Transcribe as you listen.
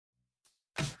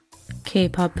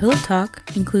K-pop Pillow Talk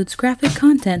includes graphic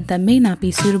content that may not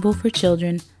be suitable for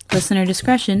children. Listener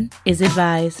discretion is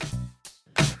advised.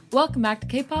 Welcome back to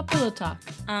K-pop Pillow Talk.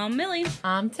 I'm Millie.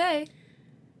 I'm Tay.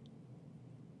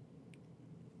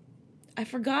 I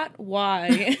forgot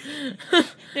why.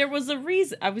 There was a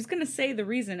reason. I was going to say the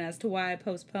reason as to why I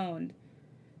postponed.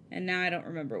 And now I don't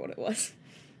remember what it was.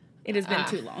 It has been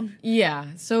too long. Yeah,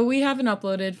 so we haven't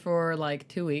uploaded for like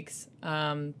 2 weeks.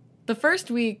 The first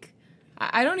week,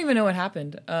 I don't even know what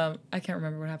happened. I can't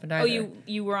remember what happened either. Oh,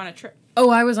 you were on a trip. Oh,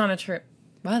 I was on a trip.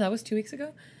 Wow, that was 2 weeks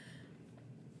ago?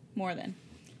 More than.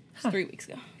 It was 3 weeks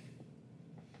ago.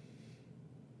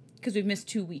 Because we've missed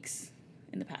 2 weeks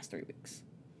in the past 3 weeks.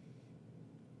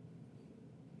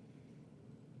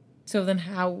 So then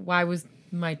why was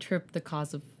my trip the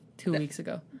cause of 2 weeks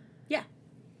ago? Yeah.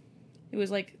 It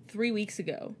was like 3 weeks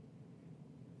ago.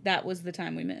 That was the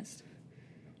time we missed.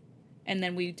 And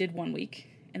then we did 1 week,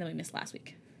 and then we missed last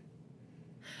week.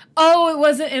 Oh, it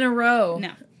wasn't in a row.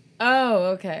 No. Oh,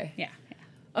 okay. Yeah.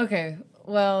 Okay.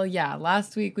 Well, yeah,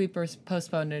 last week we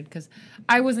postponed it because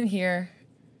I wasn't here,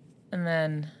 and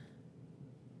then,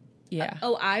 yeah.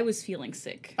 I was feeling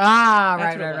sick.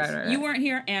 Right. You weren't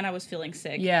here, and I was feeling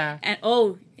sick. Yeah. And,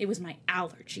 it was my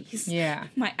allergies. Yeah.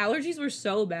 My allergies were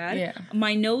so bad. Yeah.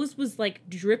 My nose was, like,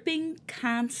 dripping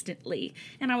constantly.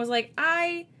 And I was like,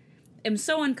 I am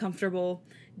so uncomfortable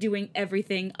doing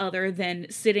everything other than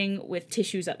sitting with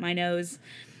tissues up my nose.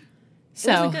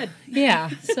 So, it wasn't good. Yeah.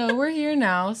 So we're here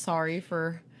now. Sorry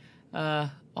for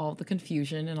all the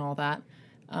confusion and all that.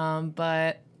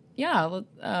 But, yeah,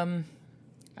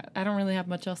 I don't really have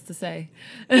much else to say.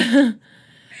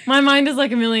 My mind is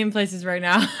like a million places right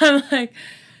now. I'm like...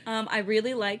 I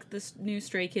really like this new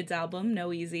Stray Kids album,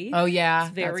 No Easy. Oh, yeah.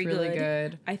 It's very that's really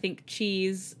good. I think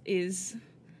Cheese is...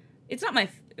 It's not my...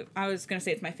 I was going to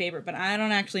say it's my favorite, but I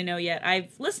don't actually know yet.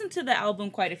 I've listened to the album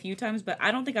quite a few times, but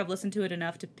I don't think I've listened to it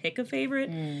enough to pick a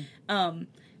favorite.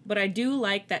 But I do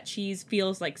like that Cheese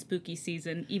feels like spooky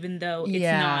season, even though it's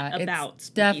not about it's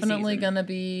spooky definitely season. going to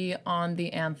be on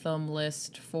the anthem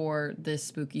list for this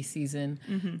spooky season.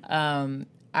 Mm-hmm.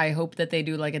 I hope that they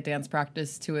do like a dance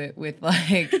practice to it with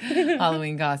like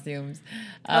Halloween costumes.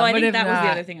 I think that was the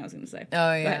other thing I was going to say.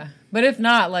 Oh, yeah. But if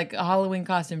not, like a Halloween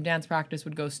costume dance practice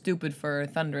would go stupid for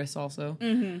Thunderous also.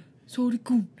 Mm-hmm. So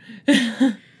cool.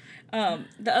 The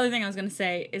other thing I was going to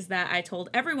say is that I told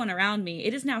everyone around me,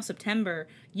 it is now September.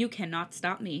 You cannot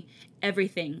stop me.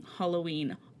 Everything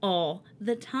Halloween all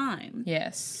the time.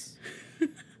 Yes.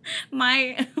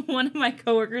 One of my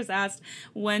coworkers asked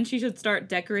when she should start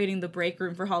decorating the break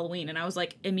room for Halloween, and I was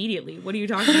like, immediately. What are you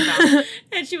talking about?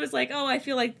 And she was like, I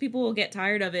feel like people will get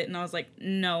tired of it. And I was like,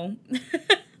 no,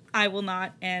 I will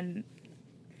not. And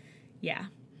yeah.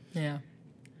 Yeah.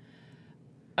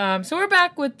 So we're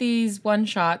back with these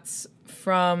one-shots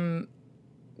from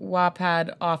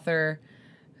Wattpad author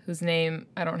whose name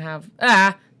I don't have.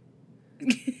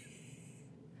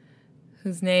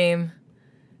 Whose name...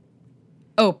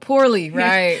 Oh, Poorly,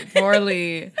 right.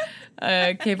 Poorly.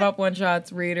 K-pop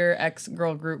one-shots, reader,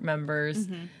 ex-girl group members.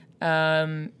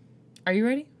 Mm-hmm. Are you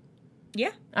ready?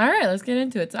 Yeah. All right, let's get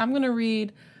into it. So I'm going to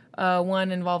read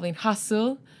one involving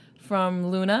Haseul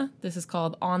from Luna. This is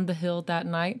called On the Hill That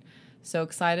Night. So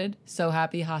excited, so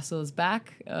happy Haseul is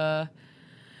back. I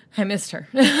missed her.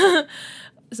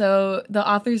 So the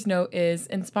author's note is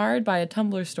inspired by a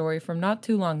Tumblr story from not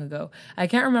too long ago. I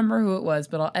can't remember who it was,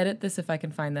 but I'll edit this if I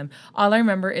can find them. All I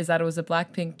remember is that it was a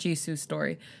Blackpink Jisoo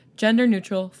story. Gender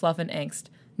neutral, fluff and angst.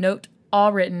 Note,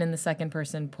 all written in the second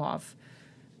person, Pov.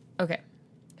 Okay,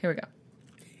 here we go.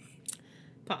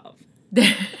 Pov.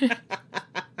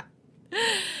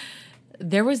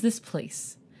 There was this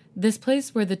place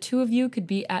where the two of you could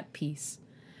be at peace.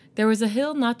 There was a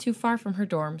hill not too far from her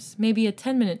dorms, maybe a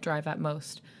 10-minute drive at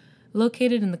most.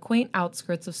 Located in the quaint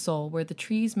outskirts of Seoul where the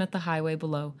trees met the highway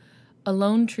below, a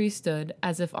lone tree stood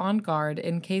as if on guard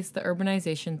in case the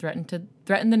urbanization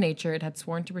threatened the nature it had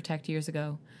sworn to protect years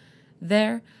ago.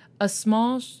 There, a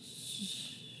small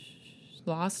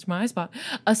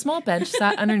bench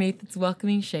sat underneath its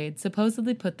welcoming shade,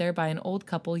 supposedly put there by an old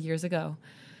couple years ago.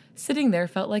 Sitting there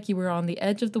felt like you were on the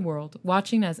edge of the world,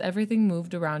 watching as everything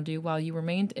moved around you while you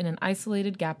remained in an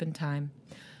isolated gap in time.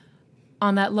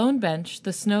 On that lone bench,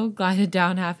 the snow glided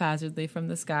down haphazardly from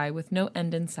the sky with no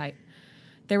end in sight.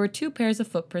 There were 2 pairs of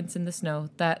footprints in the snow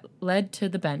that led to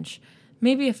the bench,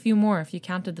 maybe a few more if you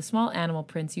counted the small animal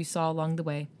prints you saw along the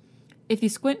way. If you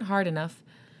squint hard enough,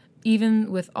 even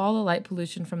with all the light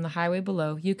pollution from the highway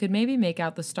below, you could maybe make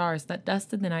out the stars that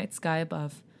dusted the night sky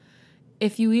above.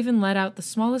 If you even let out the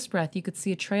smallest breath, you could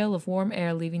see a trail of warm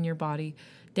air leaving your body,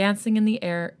 dancing in the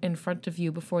air in front of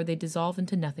you before they dissolve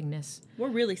into nothingness. We're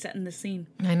really setting the scene.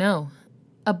 I know.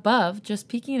 Above, just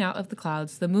peeking out of the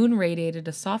clouds, the moon radiated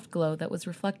a soft glow that was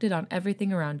reflected on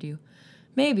everything around you.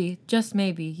 Maybe, just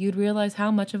maybe, you'd realize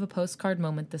how much of a postcard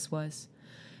moment this was.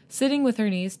 Sitting with her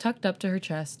knees tucked up to her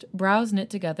chest, brows knit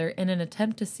together in an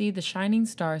attempt to see the shining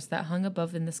stars that hung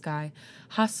above in the sky,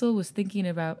 Haseul was thinking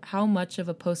about how much of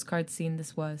a postcard scene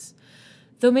this was.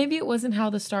 Though maybe it wasn't how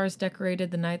the stars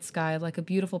decorated the night sky like a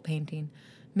beautiful painting.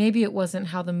 Maybe it wasn't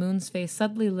how the moon's face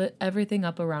suddenly lit everything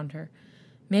up around her.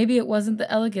 Maybe it wasn't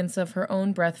the elegance of her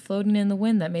own breath floating in the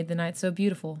wind that made the night so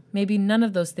beautiful. Maybe none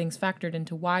of those things factored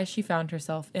into why she found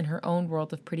herself in her own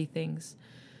world of pretty things.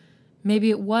 Maybe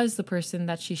it was the person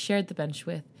that she shared the bench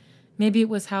with. Maybe it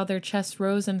was how their chests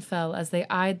rose and fell as they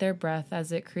eyed their breath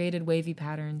as it created wavy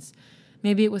patterns.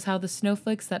 Maybe it was how the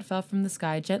snowflakes that fell from the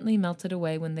sky gently melted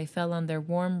away when they fell on their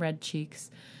warm red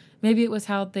cheeks. Maybe it was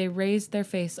how they raised their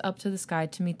face up to the sky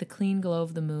to meet the clean glow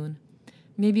of the moon.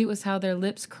 Maybe it was how their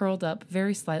lips curled up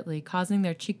very slightly, causing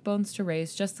their cheekbones to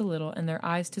raise just a little and their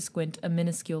eyes to squint a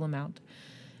minuscule amount.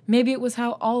 Maybe it was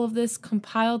how all of this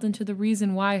compiled into the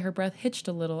reason why her breath hitched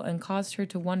a little and caused her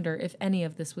to wonder if any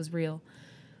of this was real.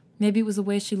 Maybe it was the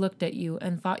way she looked at you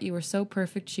and thought you were so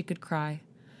perfect she could cry.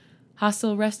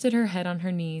 Haseul rested her head on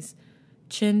her knees,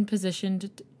 chin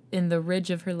positioned in the ridge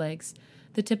of her legs.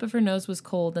 The tip of her nose was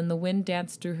cold and the wind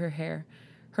danced through her hair.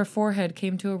 Her forehead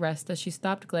came to a rest as she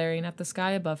stopped glaring at the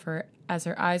sky above her as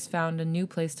her eyes found a new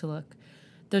place to look,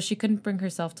 though she couldn't bring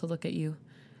herself to look at you.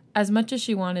 As much as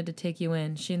she wanted to take you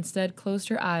in, she instead closed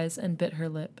her eyes and bit her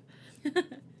lip.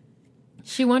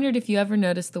 She wondered if you ever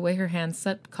noticed the way her hands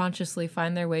subconsciously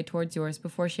find their way towards yours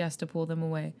before she has to pull them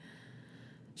away.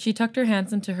 She tucked her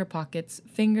hands into her pockets,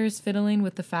 fingers fiddling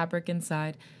with the fabric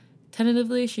inside.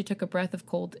 Tentatively, she took a breath of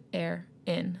cold air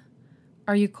in.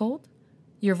 "Are you cold?"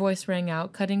 Your voice rang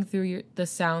out, cutting through the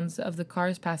sounds of the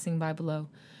cars passing by below.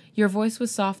 Your voice was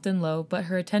soft and low, but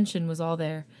her attention was all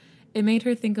there. It made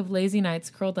her think of lazy nights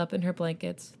curled up in her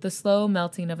blankets, the slow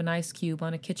melting of an ice cube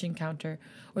on a kitchen counter,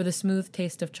 or the smooth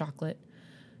taste of chocolate.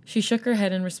 She shook her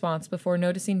head in response before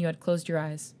noticing you had closed your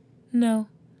eyes. "No."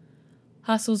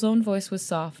 Haseul's own voice was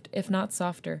soft, if not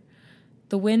softer.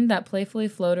 The wind that playfully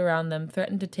flowed around them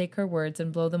threatened to take her words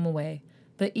and blow them away.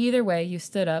 But either way, you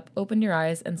stood up, opened your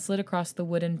eyes, and slid across the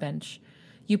wooden bench.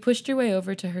 You pushed your way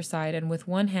over to her side and with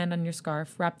one hand on your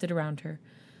scarf, wrapped it around her.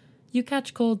 "You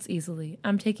catch colds easily.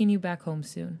 I'm taking you back home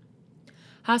soon."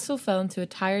 Haseul fell into a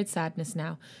tired sadness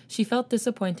now. She felt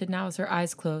disappointed now as her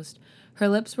eyes closed. Her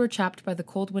lips were chapped by the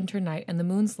cold winter night, and the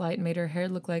moon's light made her hair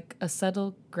look like a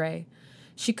subtle gray.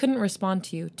 She couldn't respond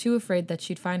to you, too afraid that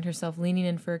she'd find herself leaning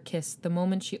in for a kiss the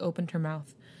moment she opened her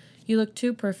mouth. You looked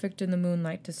too perfect in the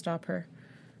moonlight to stop her.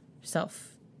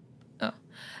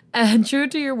 And true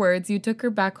to your words, you took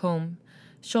her back home.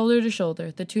 Shoulder to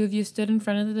shoulder, the two of you stood in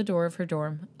front of the door of her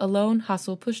dorm. Alone,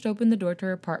 Haseul pushed open the door to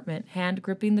her apartment, hand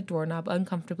gripping the doorknob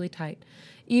uncomfortably tight.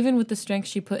 Even with the strength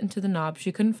she put into the knob,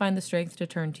 she couldn't find the strength to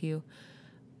turn to you.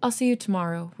 "I'll see you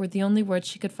tomorrow," were the only words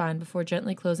she could find before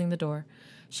gently closing the door.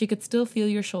 She could still feel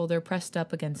your shoulder pressed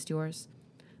up against yours.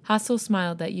 Haseul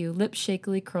smiled at you, lips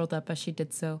shakily curled up as she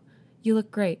did so. "You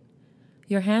look great."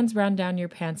 Your hands ran down your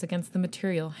pants against the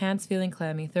material, hands feeling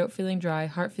clammy, throat feeling dry,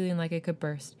 heart feeling like it could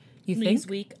burst. "You think?" Knees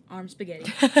weak, arms spaghetti.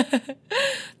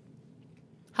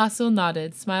 Haseul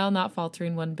nodded, smile not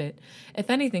faltering one bit. If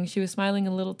anything, she was smiling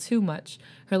a little too much,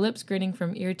 her lips grinning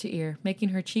from ear to ear, making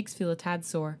her cheeks feel a tad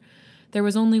sore. There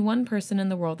was only one person in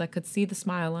the world that could see the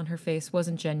smile on her face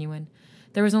wasn't genuine.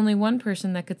 There was only one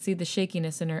person that could see the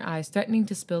shakiness in her eyes, threatening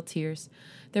to spill tears.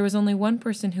 There was only one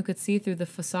person who could see through the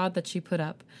facade that she put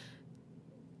up.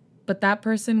 But that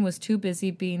person was too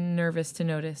busy being nervous to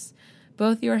notice.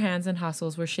 Both your hands and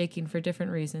Haseul's were shaking for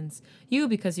different reasons. You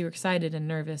because you were excited and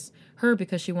nervous. Her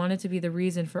because she wanted to be the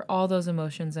reason for all those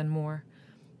emotions and more.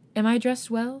 "Am I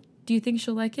dressed well? Do you think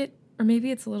she'll like it? Or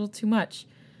maybe it's a little too much.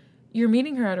 You're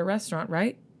meeting her at a restaurant,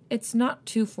 right? It's not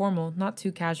too formal, not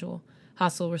too casual."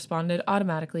 Haseul responded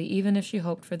automatically, even if she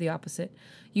hoped for the opposite.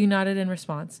 You nodded in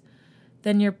response.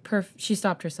 "Then you're She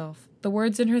stopped herself. The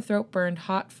words in her throat burned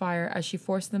hot fire as she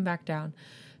forced them back down.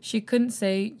 She couldn't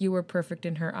say you were perfect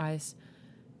in her eyes.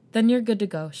 "Then you're good to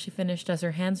go," she finished as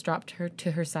her hands dropped her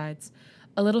to her sides.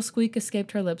 A little squeak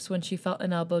escaped her lips when she felt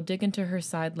an elbow dig into her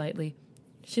side lightly.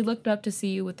 She looked up to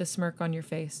see you with a smirk on your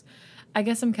face. "I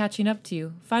guess I'm catching up to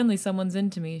you. Finally someone's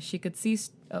into me." She could see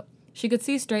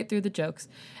straight through the jokes,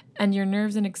 and your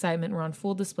nerves and excitement were on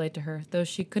full display to her, though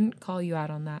she couldn't call you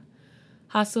out on that.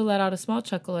 Haseul let out a small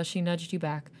chuckle as she nudged you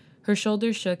back. Her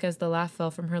shoulders shook as the laugh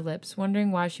fell from her lips,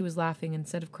 wondering why she was laughing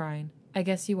instead of crying. "I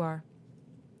guess you are."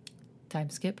 Time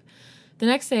skip. The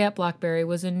next day at Blackberry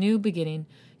was a new beginning.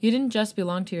 You didn't just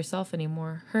belong to yourself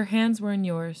anymore. Her hands were in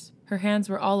yours. Her hands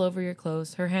were all over your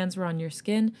clothes. Her hands were on your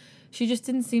skin. She just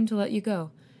didn't seem to let you go.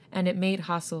 And it made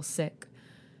Haseul sick.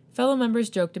 Fellow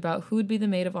members joked about who would be the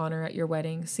maid of honor at your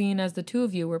wedding, seeing as the two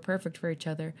of you were perfect for each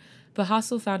other, but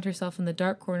Haseul found herself in the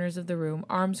dark corners of the room,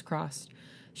 arms crossed.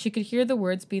 She could hear the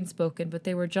words being spoken, but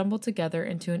they were jumbled together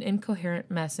into an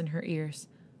incoherent mess in her ears.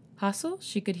 Haseul?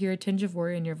 She could hear a tinge of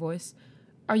worry in your voice.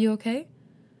 Are you okay?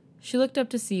 She looked up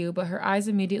to see you, but her eyes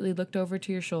immediately looked over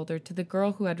to your shoulder, to the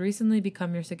girl who had recently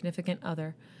become your significant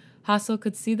other. Haseul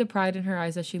could see the pride in her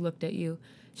eyes as she looked at you.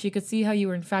 She could see how you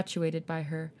were infatuated by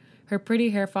her. Her pretty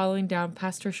hair falling down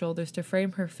past her shoulders to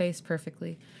frame her face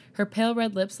perfectly, her pale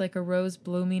red lips like a rose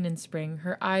blooming in spring,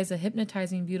 her eyes a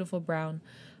hypnotizing beautiful brown.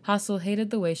 Haseul hated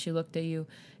the way she looked at you,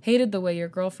 hated the way your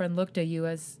girlfriend looked at you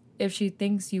as if she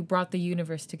thinks you brought the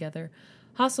universe together.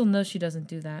 Haseul knows she doesn't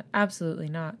do that. Absolutely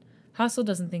not. Haseul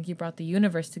doesn't think you brought the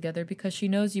universe together because she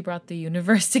knows you brought the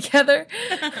universe together.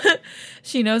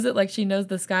 She knows it like she knows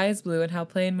the sky is blue and how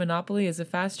playing Monopoly is a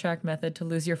fast-track method to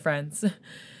lose your friends.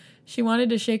 She wanted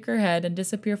to shake her head and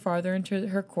disappear farther into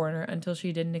her corner until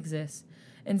she didn't exist.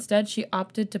 Instead, she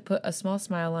opted to put a small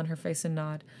smile on her face and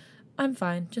nod. I'm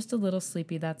fine, just a little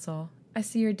sleepy, that's all. I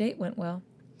see your date went well.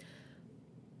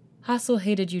 Haseul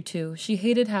hated you too. She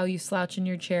hated how you slouch in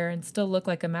your chair and still look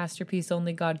like a masterpiece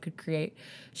only God could create.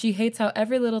 She hates how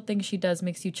every little thing she does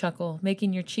makes you chuckle,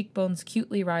 making your cheekbones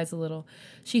cutely rise a little.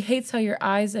 She hates how your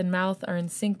eyes and mouth are in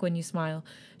sync when you smile.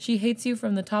 She hates you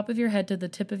from the top of your head to the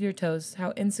tip of your toes,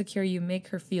 how insecure you make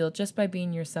her feel just by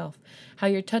being yourself, how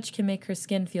your touch can make her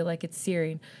skin feel like it's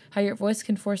searing, how your voice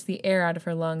can force the air out of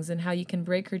her lungs, and how you can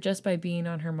break her just by being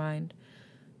on her mind.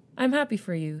 I'm happy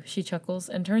for you, she chuckles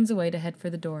and turns away to head for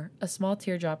the door, a small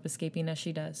teardrop escaping as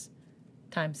she does.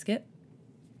 Time skip.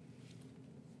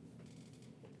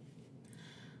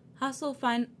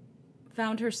 Haseul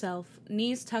found herself,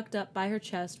 knees tucked up by her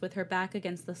chest with her back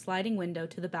against the sliding window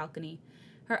to the balcony.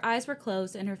 Her eyes were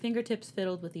closed and her fingertips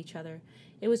fiddled with each other.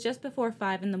 It was just before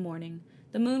 5 a.m.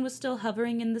 The moon was still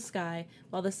hovering in the sky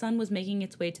while the sun was making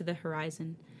its way to the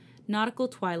horizon. Nautical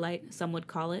twilight, some would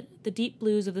call it, the deep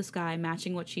blues of the sky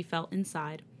matching what she felt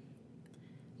inside.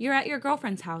 You're at your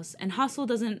girlfriend's house, and Haseul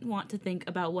doesn't want to think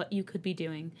about what you could be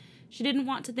doing. She didn't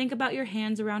want to think about your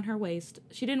hands around her waist.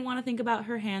 She didn't want to think about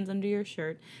her hands under your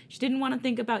shirt. She didn't want to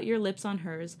think about your lips on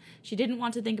hers. She didn't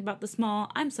want to think about the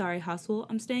small, I'm sorry, Haseul,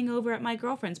 I'm staying over at my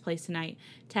girlfriend's place tonight,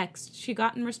 text she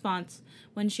got in response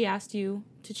when she asked you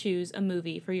to choose a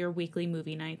movie for your weekly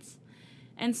movie nights.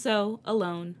 And so,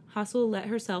 alone, Haseul let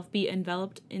herself be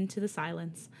enveloped into the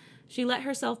silence. She let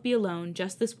herself be alone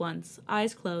just this once,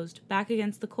 eyes closed, back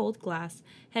against the cold glass,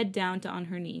 head down to on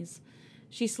her knees.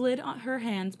 She slid her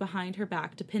hands behind her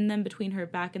back to pin them between her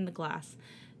back and the glass.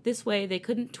 This way they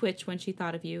couldn't twitch when she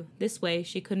thought of you. This way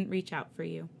she couldn't reach out for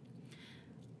you.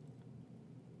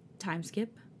 Time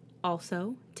skip.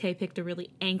 Also, Tay picked a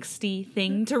really angsty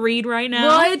thing to read right now.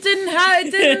 Well, it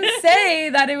didn't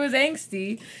say that it was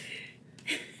angsty.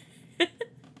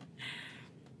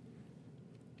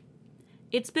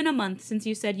 It's been a month since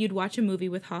you said you'd watch a movie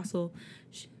with Haseul.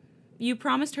 You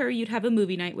promised her you'd have a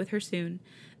movie night with her soon,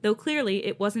 though clearly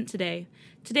it wasn't today.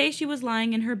 Today she was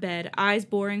lying in her bed, eyes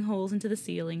boring holes into the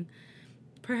ceiling.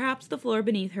 Perhaps the floor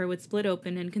beneath her would split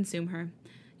open and consume her.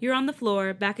 You're on the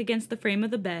floor, back against the frame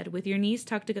of the bed, with your knees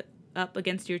tucked up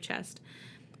against your chest.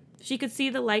 She could see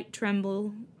the light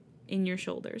tremble in your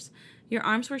shoulders. Your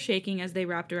arms were shaking as they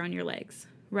wrapped around your legs.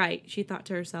 Right, she thought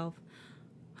to herself.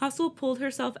 Haseul pulled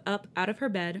herself up out of her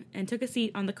bed and took a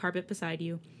seat on the carpet beside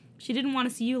you. She didn't want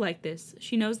to see you like this.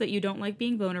 She knows that you don't like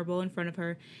being vulnerable in front of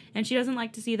her, and she doesn't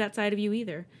like to see that side of you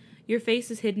either. Your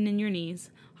face is hidden in your knees.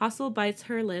 Haseul bites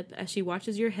her lip as she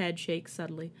watches your head shake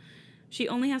subtly. She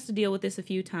only has to deal with this a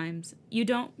few times. You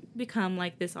don't become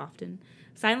like this often.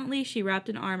 Silently, she wrapped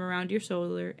an arm around your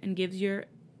shoulder and gives your...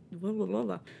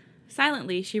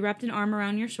 Silently, she wrapped an arm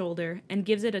around your shoulder and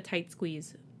gives it a tight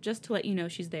squeeze, just to let you know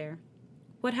she's there.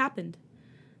 What happened?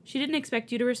 She didn't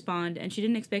expect you to respond, and she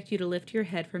didn't expect you to lift your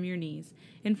head from your knees.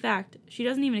 In fact, she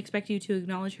doesn't even expect you to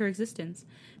acknowledge her existence.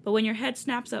 But when your head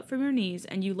snaps up from your knees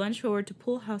and you lunge forward to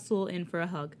pull Haseul in for a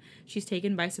hug, she's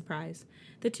taken by surprise.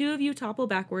 The two of you topple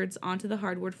backwards onto the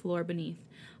hardwood floor beneath.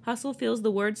 Haseul feels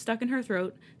the words stuck in her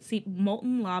throat seep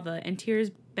molten lava and tears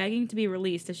begging to be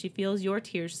released as she feels your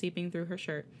tears seeping through her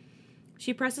shirt.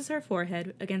 She presses her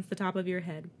forehead against the top of your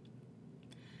head.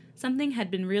 Something had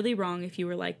been really wrong if you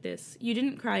were like this. You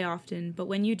didn't cry often, but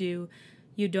when you do,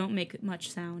 you don't make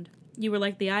much sound. You were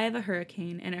like the eye of a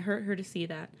hurricane, and it hurt her to see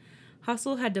that.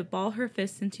 Haseul had to ball her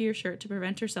fists into your shirt to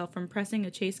prevent herself from pressing a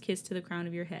chaste kiss to the crown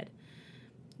of your head.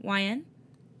 YN?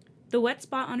 The wet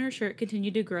spot on her shirt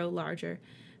continued to grow larger.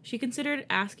 She considered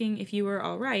asking if you were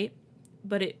all right,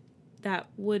 but that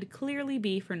would clearly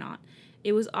be for naught.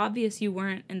 It was obvious you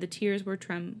weren't, and the tears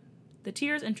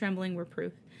and trembling were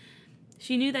proof.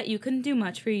 She knew that you couldn't do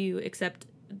much for you except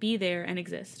be there and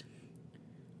exist.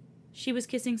 She was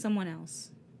kissing someone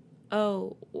else.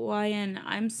 Oh, YN,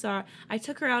 I'm sorry. I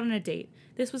took her out on a date.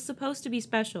 This was supposed to be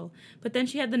special, but then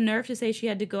she had the nerve to say she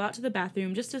had to go out to the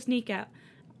bathroom just to sneak out.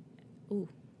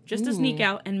 To sneak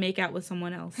out and make out with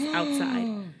someone else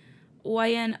outside.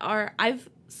 YN, I've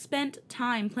spent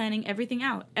time planning everything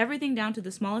out, everything down to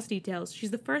the smallest details.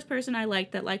 She's the first person I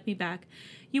liked that liked me back.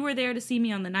 You were there to see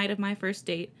me on the night of my first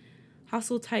date.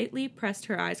 Haseul tightly pressed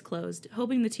her eyes closed,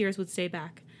 hoping the tears would stay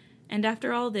back. And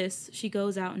after all this, she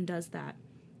goes out and does that.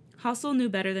 Haseul knew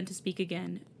better than to speak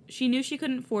again. She knew she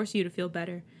couldn't force you to feel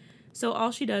better. So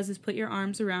all she does is put her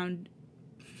arms around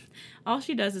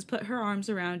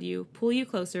you, pull you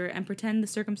closer, and pretend the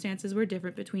circumstances were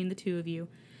different between the two of you.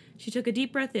 She took a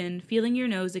deep breath in, feeling your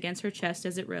nose against her chest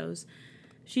as it rose.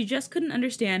 She just couldn't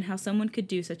understand how someone could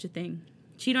do such a thing.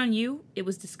 Cheat on you? It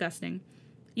was disgusting.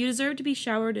 You deserved to be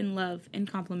showered in love and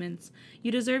compliments.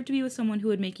 You deserved to be with someone who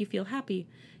would make you feel happy.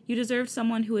 You deserved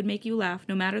someone who would make you laugh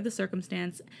no matter the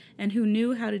circumstance, and who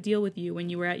knew how to deal with you when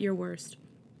you were at your worst.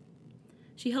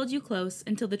 She held you close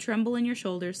until the tremble in your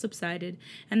shoulders subsided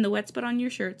and the wet spot on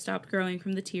your shirt stopped growing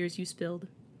from the tears you spilled.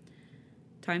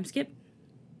 Time skip.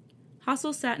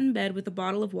 Haseul sat in bed with a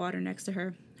bottle of water next to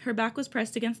her. Her back was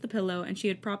pressed against the pillow, and she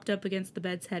had propped up against the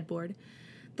bed's headboard.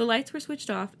 The lights were switched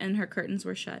off, and her curtains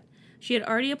were shut. She had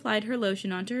already applied her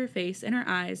lotion onto her face and her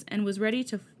eyes, and was ready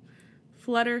to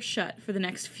flutter shut for the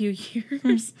next few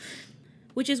years,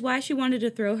 which is why she wanted to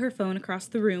throw her phone across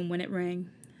the room when it rang.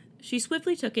 She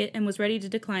swiftly took it and was ready to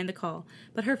decline the call,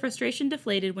 but her frustration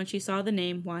deflated when she saw the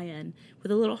name YN,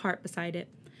 with a little heart beside it.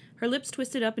 Her lips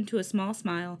twisted up into a small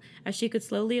smile as she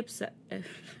slowly accepted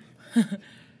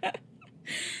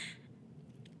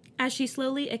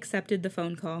the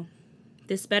phone call.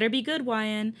 This better be good,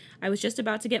 YN. I was just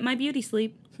about to get my beauty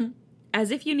sleep.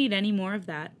 As if you need any more of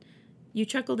that. You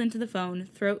chuckled into the phone,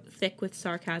 throat thick with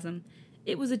sarcasm.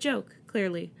 It was a joke,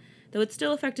 clearly, though it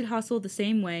still affected Haseul the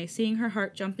same way, seeing her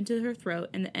heart jump into her throat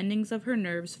and the endings of her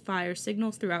nerves fire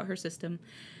signals throughout her system.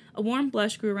 A warm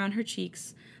blush grew around her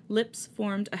cheeks. Lips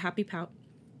formed a happy pout.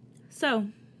 So,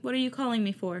 what are you calling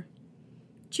me for?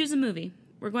 Choose a movie.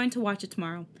 We're going to watch it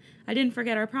tomorrow. I didn't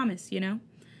forget our promise, you know?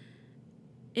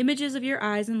 Images of your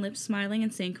eyes and lips smiling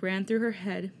in sync ran through her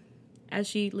head as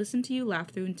she listened to you laugh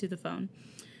through into the phone.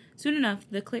 Soon enough,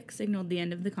 the click signaled the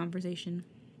end of the conversation.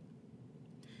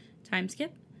 Time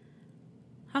skip.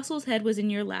 Haseul's head was in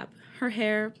your lap, her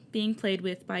hair being played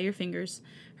with by your fingers.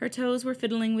 Her toes were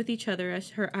fiddling with each other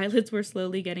as her eyelids were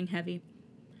slowly getting heavy.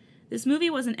 This movie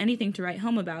wasn't anything to write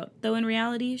home about, though in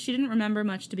reality she didn't remember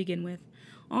much to begin with.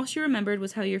 All she remembered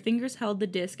was how your fingers held the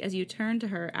disc as you turned to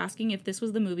her, asking if this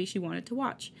was the movie she wanted to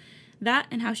watch. That,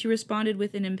 and how she responded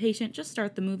with an impatient, "Just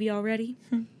start the movie already."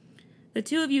 The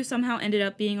two of you somehow ended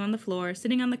up being on the floor,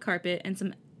 sitting on the carpet, and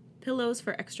some pillows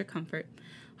for extra comfort.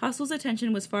 Haseul's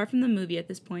attention was far from the movie at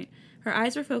this point. Her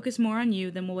eyes were focused more on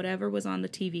you than whatever was on the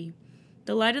TV.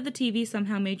 The light of the TV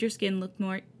somehow made your skin look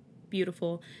more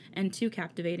beautiful and too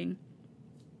captivating.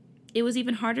 It was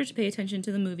even harder to pay attention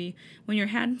to the movie when your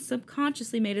hand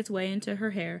subconsciously made its way into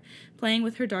her hair, playing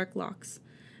with her dark locks.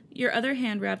 Your other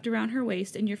hand wrapped around her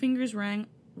waist, and your fingers ran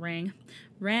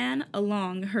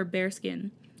along her bare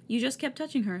skin. You just kept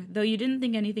touching her, though you didn't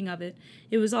think anything of it.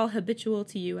 It was all habitual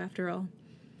to you, after all.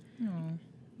 Aww.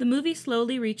 The movie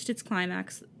slowly reached its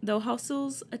climax, though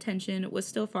Haseul's attention was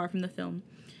still far from the film.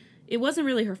 It wasn't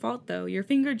really her fault, though. Your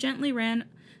finger gently ran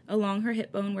along her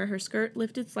hip bone where her skirt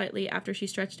lifted slightly after she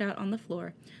stretched out on the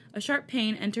floor. A sharp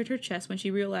pain entered her chest when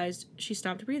she realized she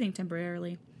stopped breathing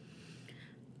temporarily.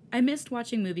 I missed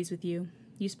watching movies with you,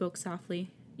 you spoke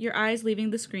softly, your eyes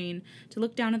leaving the screen to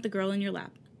look down at the girl in your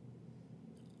lap.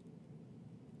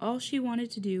 All she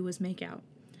wanted to do was make out.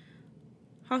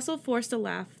 Haseul forced a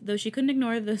laugh, though she couldn't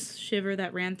ignore the shiver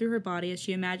that ran through her body as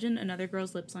she imagined another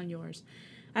girl's lips on yours.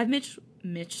 I've missed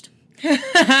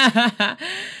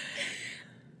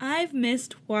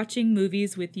watching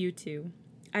movies with you, too.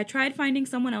 I tried finding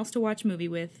someone else to watch movie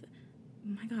with.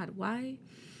 Oh my god, why?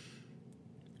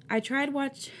 I tried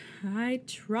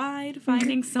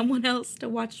finding someone else to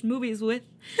watch movies with,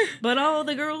 but all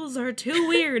the girls are too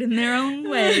weird in their own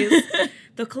ways.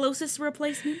 The closest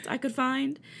replacement I could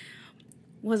find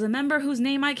was a member whose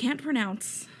name I can't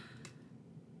pronounce.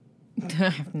 I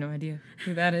have no idea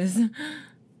who that is.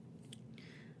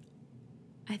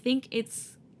 I think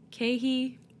it's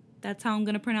Kehi. That's how I'm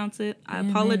going to pronounce it. I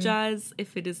apologize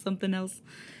if it is something else.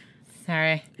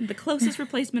 Sorry. The closest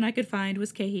replacement I could find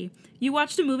was Kehi. You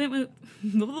watched a movie with...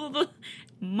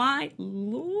 My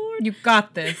lord. You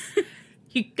got this.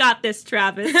 You got this,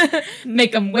 Travis.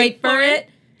 Make 'em wait for it.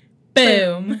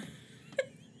 Boom.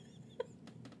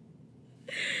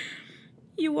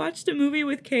 You watched a movie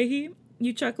with Kehi.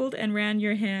 You chuckled and ran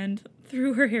your hand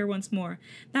through her hair once more.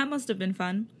 That must have been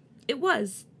fun. It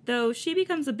was, though she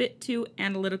becomes a bit too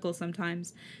analytical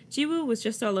sometimes. Jiwoo was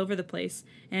just all over the place,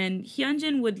 and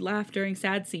Hyunjin would laugh during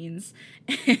sad scenes.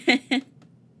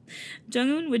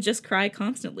 Junghoon would just cry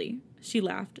constantly. She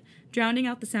laughed, drowning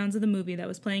out the sounds of the movie that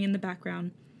was playing in the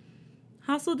background.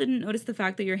 Haseul didn't notice the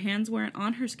fact that your hands weren't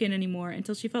on her skin anymore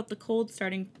until she felt the cold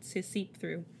starting to seep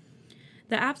through.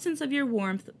 The absence of your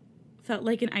warmth felt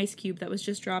like an ice cube that was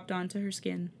just dropped onto her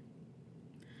skin.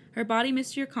 Her body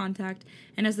missed your contact,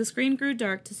 and as the screen grew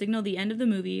dark to signal the end of the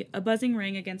movie, a buzzing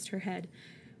rang against her head.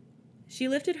 She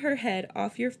lifted her head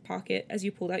off your pocket as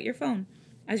you pulled out your phone.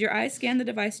 As your eyes scanned the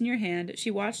device in your hand,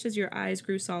 she watched as your eyes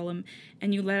grew solemn,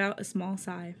 and you let out a small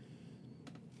sigh.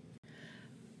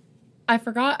 I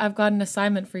forgot I've got an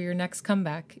assignment for your next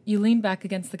comeback. You leaned back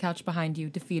against the couch behind you,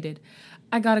 defeated.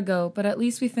 I gotta go, but at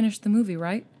least we finished the movie,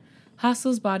 right?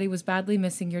 Haseul's body was badly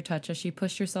missing your touch as she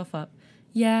pushed herself up.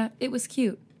 Yeah, it was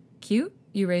cute. Cute?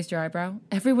 You raised your eyebrow.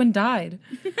 Everyone died.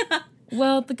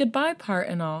 Well, the goodbye part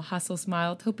and all, Haseul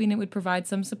smiled, hoping it would provide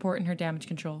some support in her damage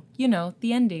control. You know,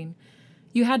 the ending.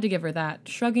 You had to give her that.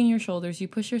 Shrugging your shoulders, you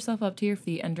pushed yourself up to your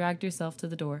feet and dragged yourself to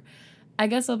the door. I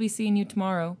guess I'll be seeing you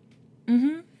tomorrow.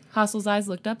 Mm-hmm. Haseul's eyes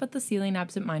looked up at the ceiling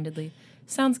absent-mindedly.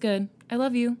 Sounds good. I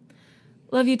love you.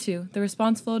 Love you too. The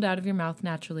response flowed out of your mouth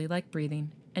naturally, like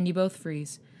breathing. And you both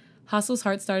freeze. Haseul's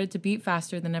heart started to beat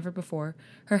faster than ever before.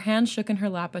 Her hands shook in her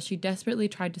lap as she desperately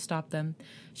tried to stop them.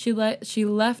 She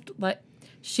left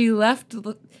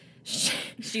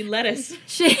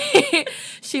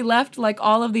like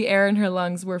all of the air in her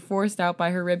lungs were forced out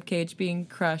by her ribcage being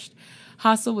crushed.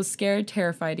 Haseul was scared,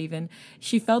 terrified even.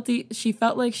 She felt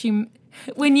like she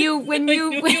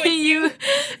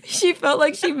felt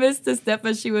like she missed a step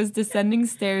as she was descending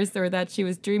stairs or that she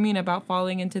was dreaming about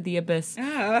falling into the abyss.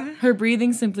 Her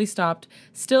breathing simply stopped.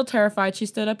 Still terrified, she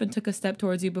stood up and took a step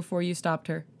towards you before you stopped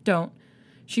her. Don't.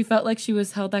 She felt like she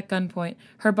was held at gunpoint.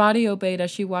 Her body obeyed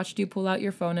as she watched you pull out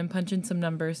your phone and punch in some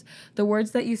numbers. The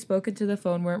words that you spoke into the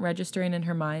phone weren't registering in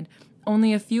her mind.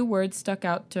 Only a few words stuck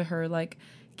out to her like,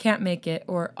 can't make it,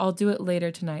 or I'll do it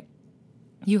later tonight.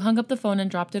 You hung up the phone and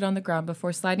dropped it on the ground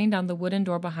before sliding down the wooden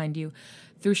door behind you.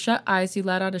 Through shut eyes, you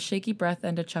let out a shaky breath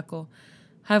and a chuckle.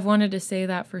 I've wanted to say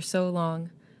that for so long.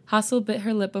 Haseul bit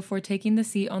her lip before taking the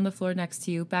seat on the floor next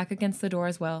to you, back against the door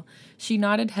as well. She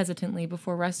nodded hesitantly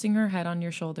before resting her head on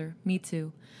your shoulder. Me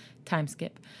too. Time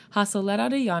skip. Haseul let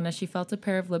out a yawn as she felt a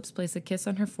pair of lips place a kiss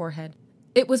on her forehead.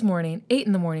 It was morning, 8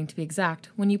 in the morning to be exact.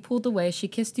 When you pulled away, she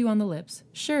kissed you on the lips.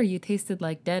 Sure, you tasted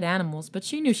like dead animals, but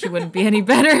she knew she wouldn't be any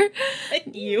better.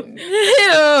 You.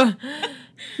 Ew.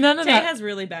 None of Jay that. has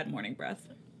really bad morning breath.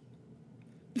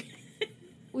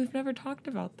 We've never talked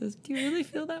about this. Do you really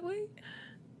feel that way?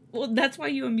 Well, that's why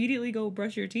you immediately go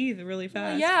brush your teeth really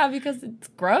fast. Yeah, because it's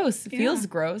gross. It feels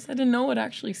gross. I didn't know it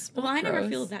actually smelled Well, I gross. never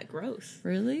feel that gross.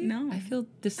 Really? No. I feel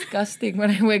disgusting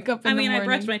when I wake up in the morning. I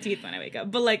brush my teeth when I wake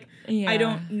up, but I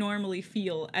don't normally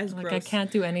feel as gross. I can't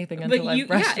do anything until I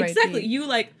brush my teeth. Yeah, exactly. You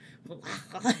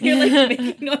you're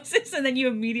making noises and then you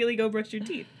immediately go brush your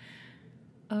teeth.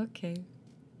 Okay.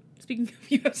 Speaking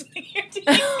of, you have something in your teeth.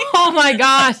 Oh my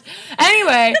gosh.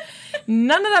 Anyway,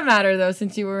 none of that mattered though,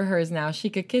 since you were hers now. She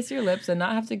could kiss your lips and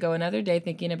not have to go another day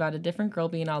thinking about a different girl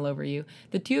being all over you.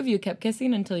 The two of you kept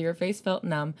kissing until your face felt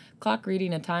numb, clock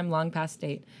reading a time long past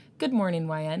 8. Good morning,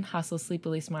 YN, Haseul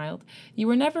sleepily smiled. You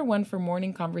were never one for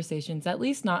morning conversations, at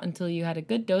least not until you had a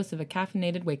good dose of a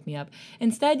caffeinated wake-me-up.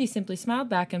 Instead, you simply smiled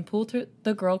back and pulled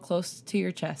the girl close to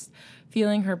your chest,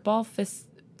 feeling her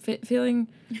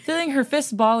her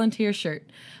fist ball into your shirt.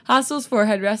 Haseul's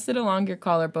forehead rested along your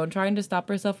collarbone, trying to stop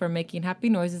herself from making happy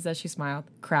noises as she smiled.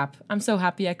 Crap, I'm so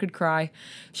happy I could cry,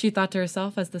 she thought to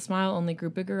herself as the smile only grew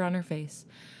bigger on her face.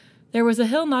 There was a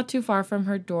hill not too far from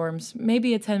her dorms,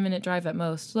 maybe a 10-minute drive at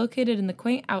most, located in the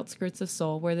quaint outskirts of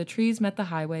Seoul, where the trees met the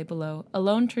highway below. A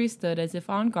lone tree stood as if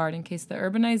on guard in case the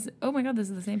urbanized... Oh my god, this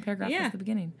is the same paragraph as the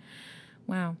beginning.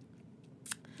 Wow.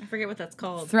 I forget what that's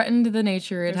called. Threatened the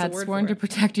nature it had sworn to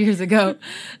protect years ago.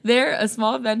 There, a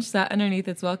small bench sat underneath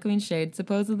its welcoming shade,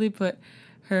 supposedly put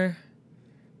her...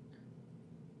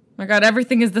 My god,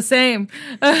 everything is the same.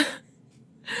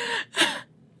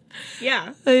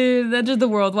 Yeah. The edge of the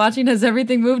world, watching as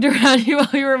everything moved around you while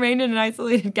you remained in an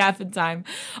isolated gap in time.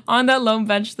 On that lone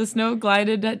bench, the snow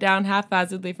glided down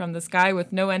haphazardly from the sky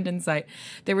with no end in sight.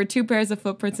 There were 2 pairs of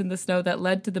footprints in the snow that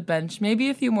led to the bench, maybe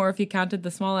a few more if you counted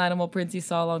the small animal prints you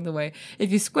saw along the way.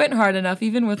 If you squint hard enough,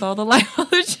 even with all the light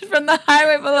pollution from the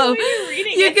highway below,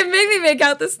 you can maybe make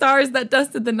out the stars that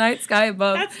dusted the night sky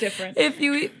above. That's different.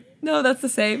 No, that's the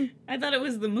same. I thought it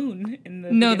was the moon in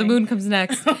the No, beginning. the moon comes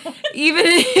next. Even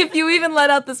if you even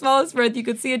let out the smallest breath, you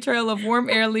could see a trail of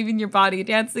warm air leaving your body,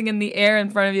 dancing in the air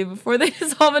in front of you before they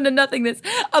dissolve into nothingness.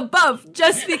 Above,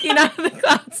 just peeking out of the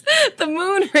clouds, the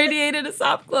moon radiated a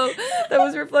soft glow that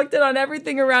was reflected on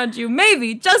everything around you.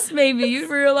 Maybe, just maybe,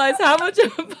 you'd realize how much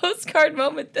of a postcard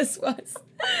moment this was.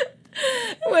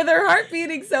 With her heart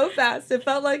beating so fast, it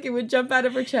felt like it would jump out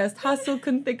of her chest. Haseul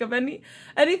couldn't think of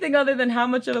anything other than how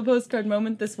much of a postcard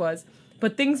moment this was.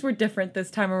 But things were different this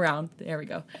time around. There we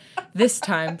go. This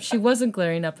time, she wasn't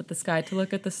glaring up at the sky to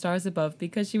look at the stars above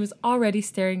because she was already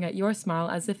staring at your smile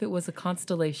as if it was a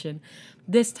constellation.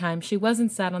 This time, she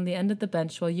wasn't sat on the end of the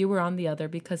bench while you were on the other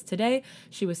because today,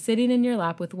 she was sitting in your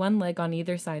lap with one leg on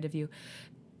either side of you.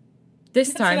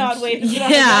 This time, an odd way to sit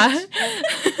on the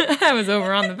bench. I was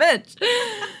over on the bench.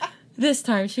 This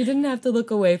time, she didn't have to look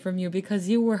away from you because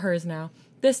you were hers now.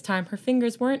 This time, her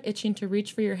fingers weren't itching to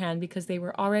reach for your hand because they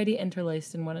were already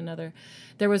interlaced in one another.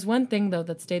 There was one thing, though,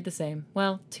 that stayed the same.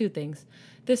 Well, 2 things.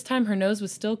 This time, her nose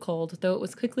was still cold, though it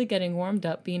was quickly getting warmed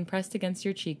up, being pressed against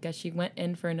your cheek as she went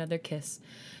in for another kiss.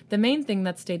 The main thing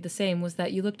that stayed the same was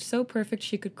that you looked so perfect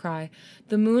she could cry.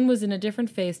 The moon was in a different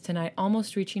phase tonight,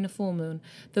 almost reaching a full moon.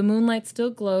 The moonlight still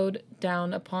glowed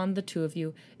down upon the 2 of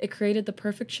you. It created the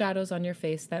perfect shadows on your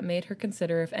face that made her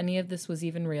consider if any of this was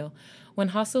even real.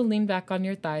 When Haseul leaned back on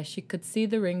your thigh, she could see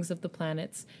the rings of the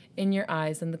planets in your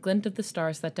eyes and the glint of the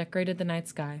stars that decorated the night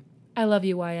sky. I love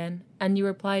you, YN. And you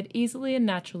replied easily and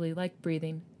naturally, like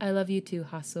breathing. I love you too,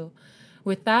 Haseul.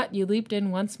 With that, you leaped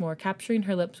in once more, capturing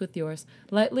her lips with yours,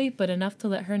 lightly but enough to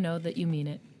let her know that you mean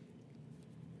it.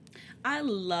 That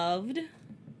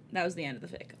was the end of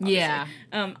the fic, obviously. Yeah.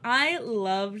 I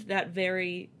loved that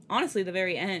honestly, the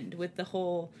very end with the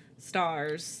whole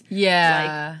stars.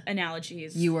 Yeah.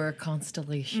 Analogies. You were a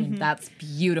constellation. Mm-hmm. That's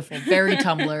beautiful. Very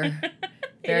Tumblr.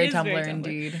 Very Tumblr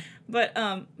indeed. But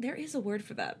there is a word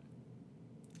for that.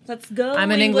 Let's go.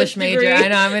 I'm an English major. I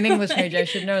know, I'm an English major. I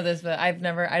should know this, but I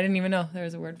didn't even know there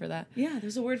was a word for that. Yeah,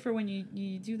 there's a word for when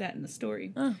you do that in the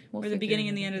story. Oh, where the beginning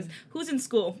and the end is, who's in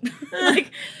school?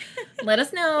 Like, let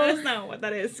us know. Let us know what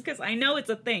that is, because I know it's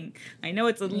a thing. I know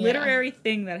it's a literary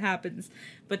thing that happens.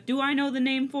 But do I know the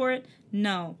name for it?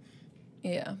 No.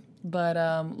 Yeah. But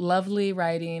lovely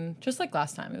writing, just like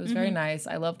last time. It was very nice.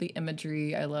 I love the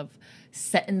imagery. I love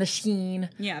setting the sheen.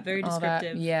 Yeah, very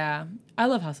descriptive. Yeah. I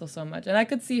love Haseul so much. And I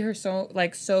could see her so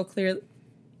clearly.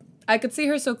 I could see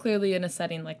her so clearly in a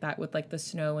setting like that with like the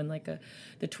snow and like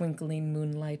the twinkling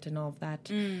moonlight and all of that.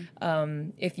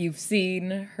 If you've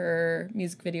seen her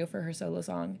music video for her solo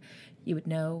song, you would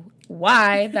know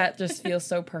why that just feels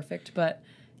so perfect. But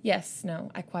yes,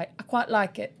 no, I quite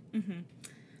like it. Mm-hmm.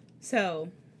 So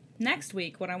next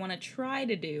week, what I want to try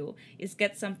to do is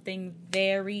get something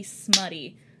very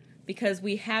smutty, because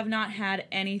we have not had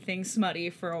anything smutty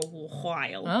for a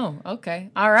while. Oh, okay.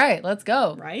 All right, let's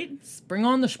go. Right? Bring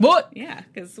on the schmut. Yeah,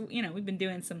 because, we've been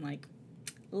doing some, like,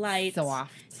 light,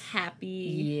 soft,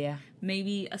 happy,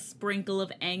 maybe a sprinkle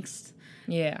of angst.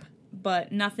 Yeah.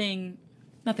 But nothing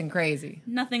crazy.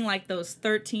 Nothing like those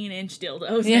 13-inch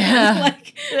dildos. Yeah.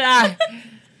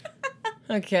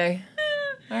 Okay.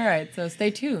 All right, so stay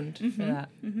tuned for that.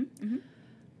 Mm-hmm.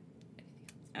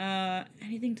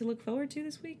 Anything to look forward to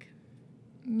this week?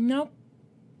 Nope.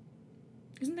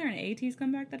 Isn't there an ATEEZ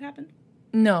comeback that happened?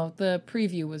 No, the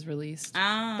preview was released.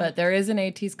 But there is an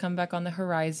ATEEZ comeback on the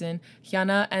horizon.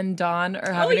 Hyuna and Dawn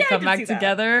are having to come back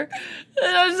together.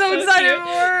 I'm so excited for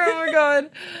her. Oh my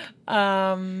god.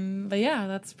 But yeah,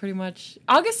 that's pretty much...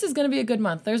 August is going to be a good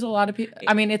month. There's a lot of people...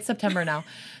 I mean, it's September now.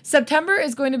 September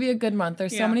is going to be a good month.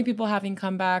 There's so many people having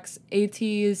comebacks.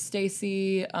 ATEEZ,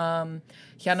 Stacey, Hyuna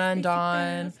and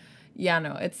Dawn. Yeah,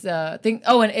 no, it's thing.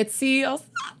 Oh, and it's also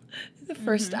the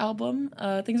first album.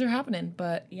 Things are happening,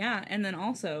 but yeah, and then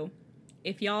also,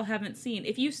 if y'all haven't seen,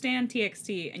 if you stan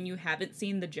TXT and you haven't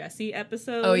seen the Jessie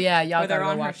episode, oh yeah, y'all where they're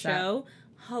gotta on watch her show,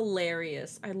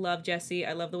 hilarious. I love Jessie.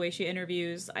 I love the way she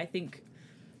interviews. I think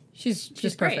she's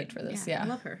perfect for this. Yeah, I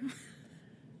love her.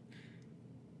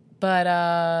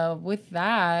 But with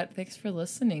that, thanks for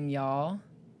listening, y'all.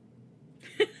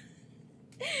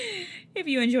 If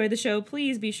you enjoyed the show,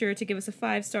 please be sure to give us a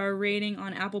 5-star rating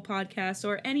on Apple Podcasts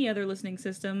or any other listening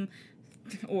system.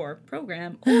 or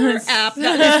program or app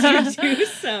that is to do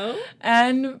so.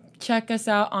 And check us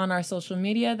out on our social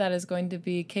media. That is going to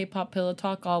be K-Pop Pillow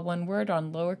Talk, all one word,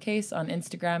 on lowercase, on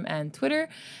Instagram and Twitter.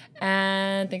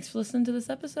 And thanks for listening to this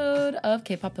episode of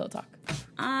K-Pop Pillow Talk.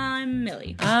 I'm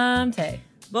Millie. I'm Tay.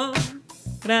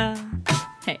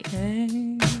 Hey. Hey.